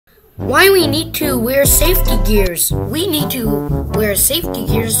Why we need to wear safety gears? We need to wear safety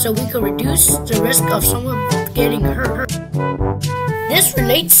gears so we can reduce the risk of someone getting hurt. This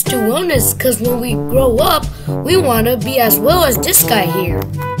relates to wellness because when we grow up, we want to be as well as this guy here.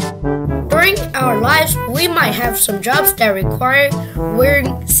 During our lives, we might have some jobs that require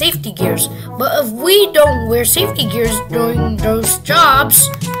wearing safety gears. But if we don't wear safety gears during those jobs,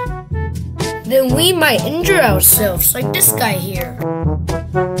 then we might injure ourselves like this guy here.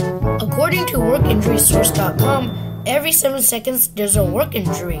 According to workinjurysource.com, every 7 seconds there's a work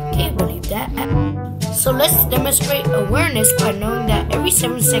injury. Can you believe that? So let's demonstrate awareness by knowing that every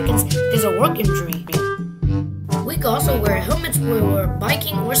 7 seconds there's a work injury. We can also wear helmets when we're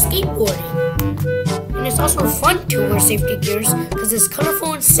biking or skateboarding. And it's also fun to wear safety gears because it's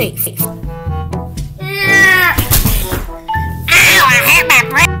colorful and safe. Ow, I hit my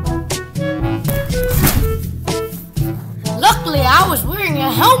brain. Luckily, I was wearing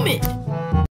a helmet.